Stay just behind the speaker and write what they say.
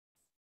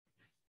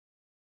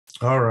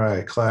All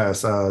right,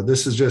 class.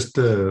 This is just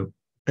the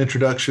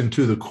introduction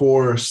to the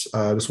course.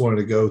 I just wanted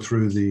to go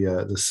through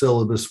the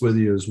syllabus with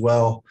you as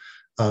well.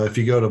 If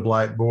you go to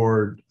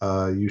Blackboard,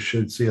 you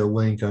should see a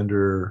link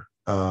under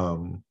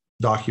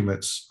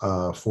documents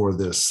for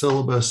this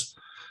syllabus.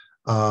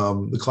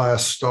 The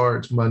class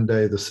starts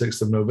Monday, the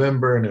 6th of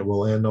November, and it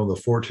will end on the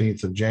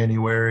 14th of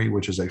January,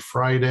 which is a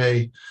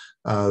Friday.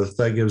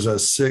 That gives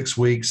us 6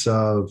 weeks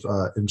of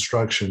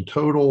instruction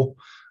total.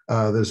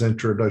 This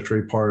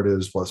introductory part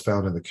is what's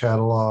found in the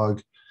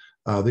catalog.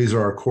 These are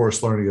our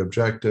course learning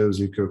objectives.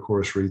 You could, of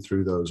course, read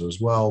through those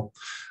as well.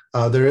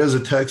 There is a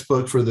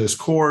textbook for this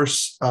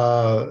course.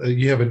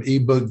 You have an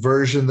ebook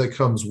version that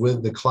comes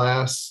with the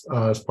class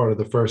as part of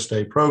the first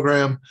day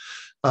program.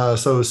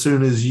 So as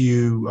soon as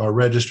you are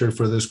registered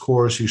for this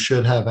course, you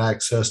should have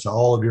access to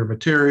all of your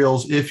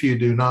materials. If you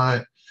do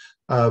not,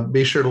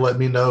 be sure to let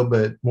me know,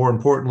 but more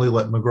importantly,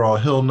 let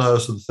McGraw-Hill know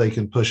so that they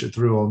can push it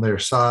through on their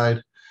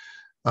side.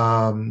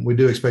 We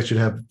do expect you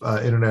to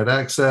have internet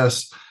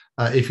access.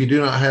 If you do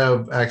not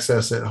have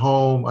access at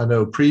home, I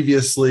know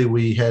previously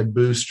we had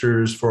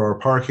boosters for our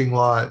parking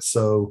lot.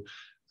 So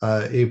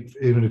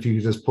even if you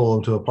just pull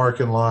into a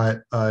parking lot,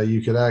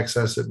 you could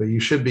access it, but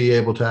you should be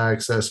able to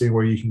access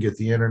anywhere you can get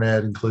the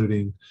internet,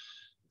 including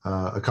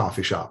a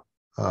coffee shop.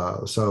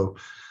 So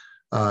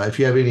if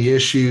you have any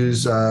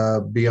issues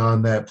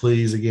beyond that,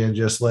 please, again,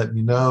 just let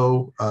me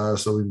know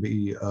so we can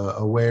be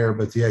aware.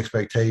 But the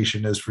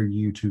expectation is for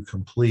you to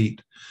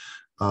complete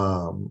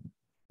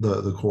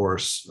the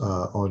course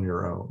on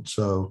your own.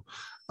 So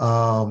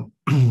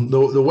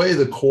the way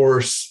the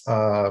course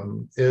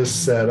is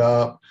set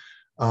up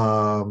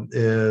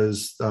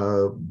is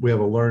we have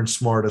a Learn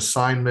Smart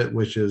assignment,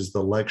 which is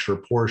the lecture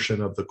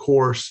portion of the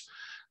course.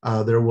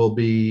 There will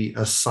be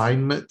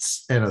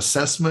assignments and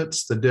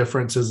assessments. The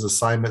difference is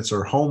assignments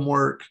are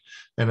homework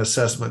and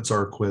assessments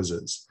are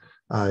quizzes.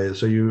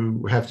 So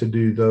you have to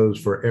do those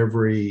for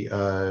every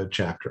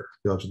chapter.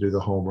 You'll have to do the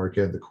homework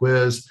and the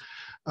quiz.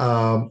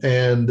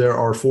 And there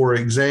are 4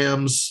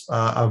 exams.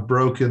 I've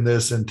broken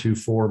this into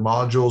 4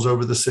 modules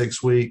over the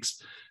 6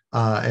 weeks.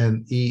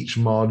 And each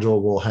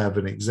module will have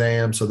an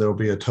exam. So there will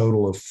be a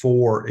total of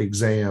 4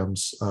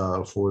 exams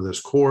for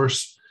this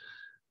course.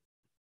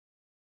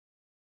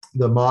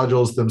 The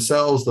modules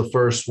themselves, the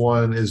first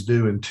one is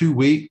due in 2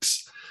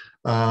 weeks.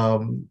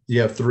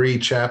 You have 3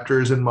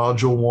 chapters in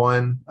module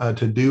 1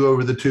 to do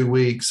over the 2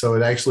 weeks. So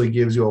it actually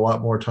gives you a lot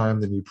more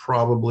time than you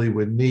probably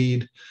would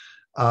need.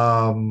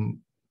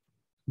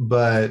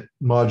 But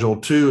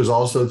module 2 is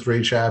also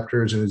 3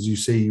 chapters. And as you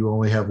see, you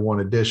only have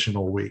 1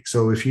 additional week.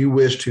 So if you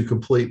wish to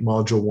complete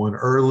module 1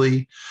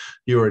 early,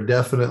 you are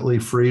definitely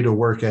free to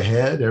work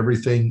ahead.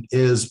 Everything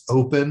is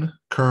open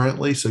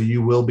currently, so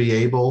you will be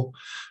able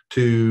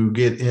to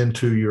get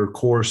into your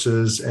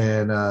courses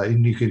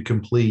and you could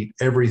complete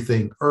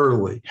everything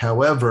early.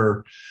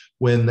 However,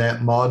 when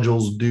that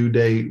module's due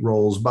date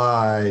rolls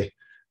by,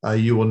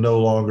 you will no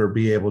longer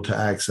be able to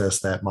access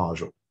that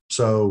module.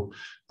 So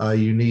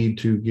you need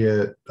to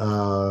get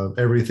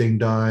everything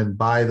done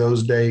by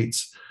those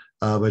dates,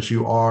 but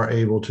you are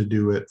able to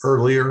do it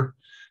earlier.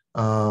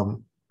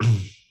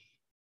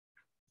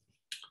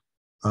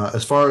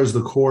 As far as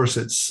the course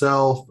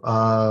itself,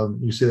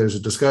 you see there's a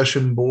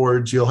discussion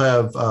boards. You'll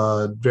have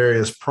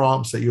various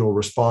prompts that you'll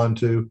respond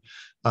to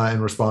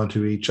and respond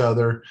to each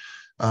other.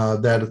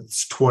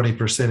 That's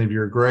 20% of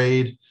your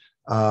grade.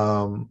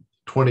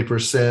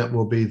 20%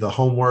 will be the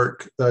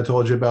homework that I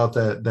told you about,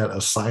 that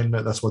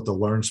assignment. That's what the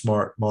Learn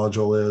Smart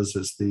module is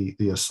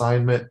the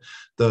assignment.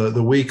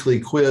 The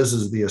weekly quiz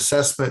is the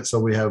assessment. So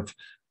we have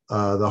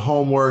the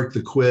homework,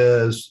 the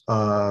quiz,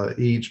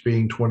 each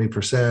being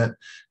 20%.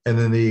 And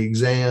then the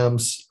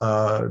exams,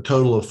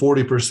 total of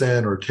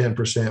 40% or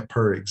 10%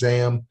 per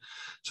exam.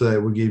 So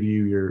that will give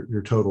you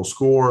your total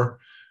score.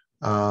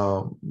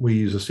 We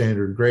use a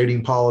standard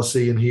grading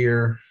policy in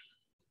here.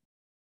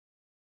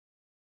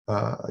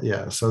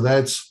 Yeah, so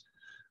that's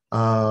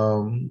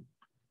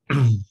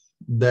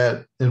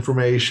that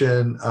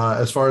information.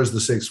 As far as the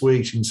 6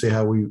 weeks, you can see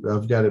how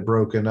I've got it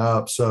broken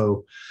up.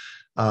 So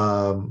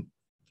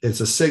it's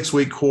a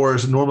 6-week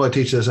course. Normally I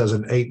teach this as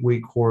an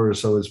 8-week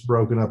course, so it's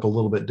broken up a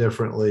little bit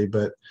differently.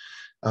 But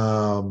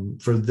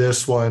for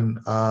this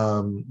one,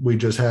 we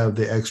just have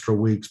the extra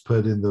weeks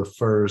put in the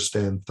first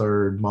and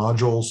third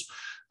modules.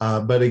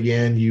 But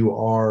again, you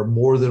are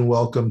more than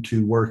welcome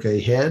to work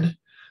ahead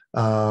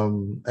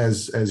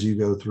as you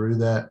go through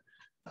that.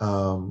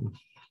 And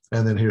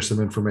then here's some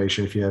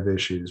information if you have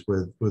issues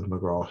with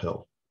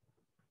McGraw-Hill.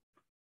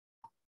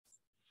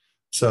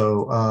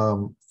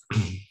 So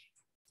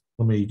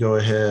let me go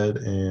ahead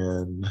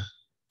and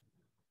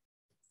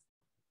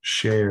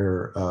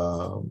share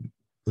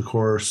the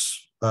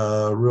course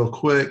real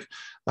quick.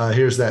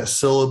 Here's that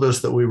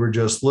syllabus that we were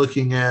just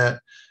looking at.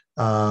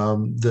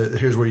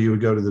 Here's where you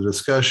would go to the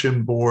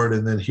discussion board,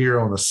 and then here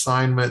on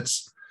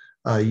assignments,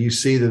 you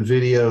see the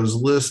videos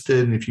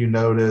listed, and if you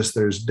notice,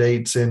 there's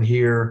dates in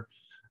here.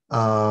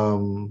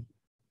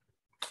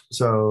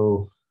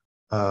 So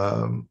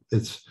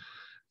it's,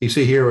 you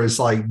see here, it's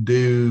like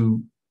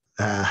due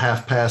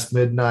half past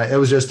midnight. It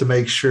was just to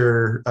make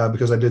sure,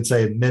 because I did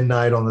say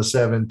midnight on the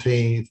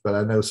 17th, but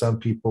I know some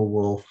people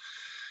will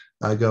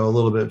go a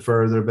little bit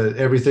further, but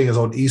everything is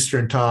on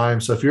Eastern time.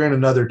 So if you're in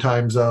another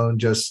time zone,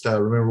 just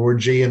remember we're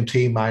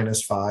GMT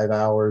minus 5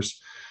 hours.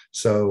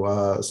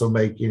 So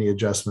make any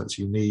adjustments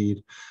you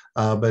need.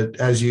 But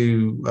as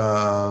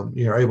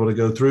you're able to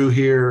go through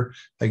here,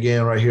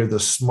 again, right here, the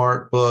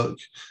Smart Book.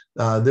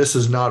 This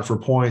is not for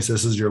points.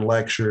 This is your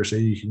lecture. So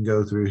you can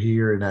go through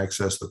here and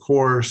access the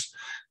course.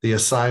 The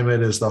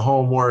assignment is the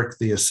homework.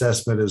 The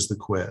assessment is the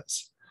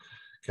quiz.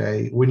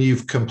 Okay, when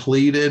you've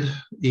completed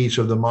each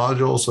of the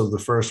modules, so the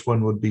first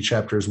one would be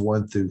chapters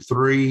 1 through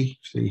 3.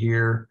 See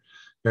here,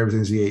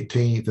 everything's the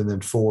 18th, and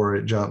then 4,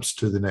 it jumps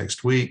to the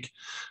next week.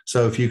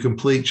 So if you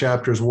complete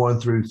chapters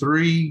 1 through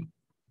 3,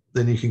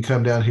 then you can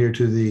come down here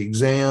to the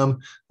exam.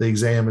 The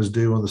exam is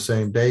due on the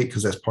same date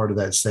because that's part of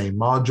that same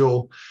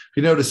module. If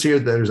you notice here,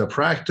 there's a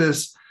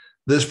practice.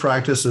 This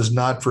practice is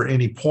not for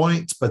any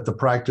points, but the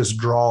practice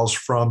draws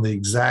from the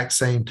exact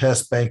same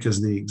test bank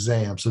as the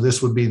exam. So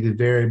this would be the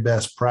very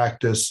best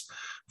practice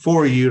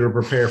for you to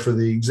prepare for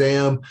the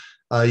exam.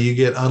 You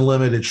get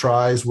unlimited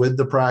tries with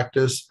the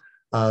practice.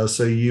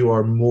 So you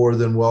are more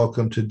than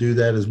welcome to do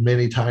that as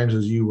many times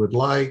as you would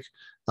like.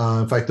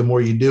 In fact, the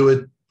more you do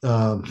it,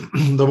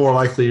 the more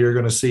likely you're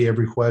going to see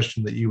every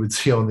question that you would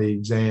see on the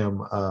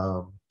exam.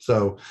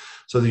 So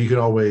that you can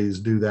always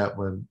do that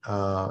one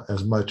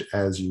as much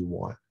as you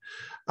want.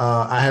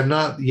 I have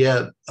not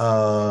yet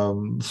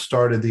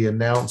started the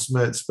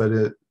announcements,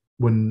 but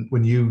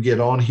when you get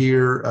on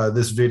here,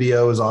 this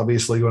video is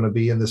obviously going to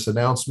be in this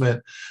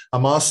announcement.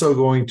 I'm also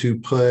going to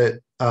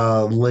put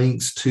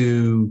links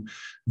to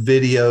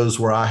videos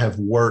where I have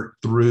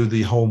worked through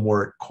the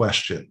homework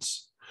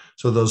questions.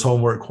 So those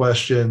homework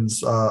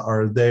questions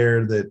are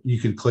there that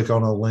you could click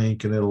on a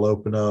link and it'll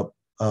open up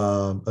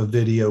a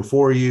video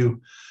for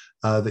you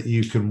that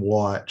you can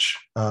watch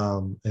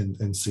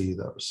and see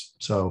those.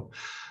 So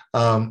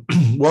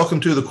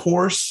welcome to the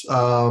course.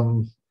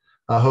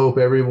 I hope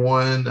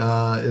everyone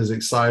is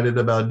excited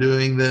about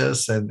doing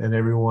this and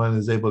everyone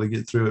is able to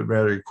get through it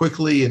very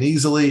quickly and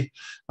easily.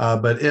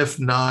 But if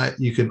not,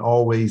 you can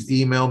always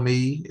email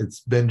me.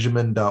 It's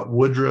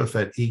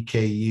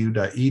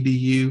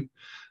benjamin.woodruff@eku.edu.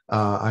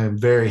 I am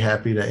very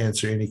happy to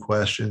answer any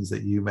questions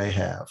that you may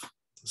have.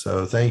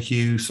 So thank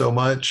you so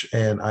much,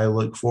 and I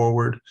look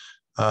forward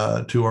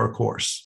to our course.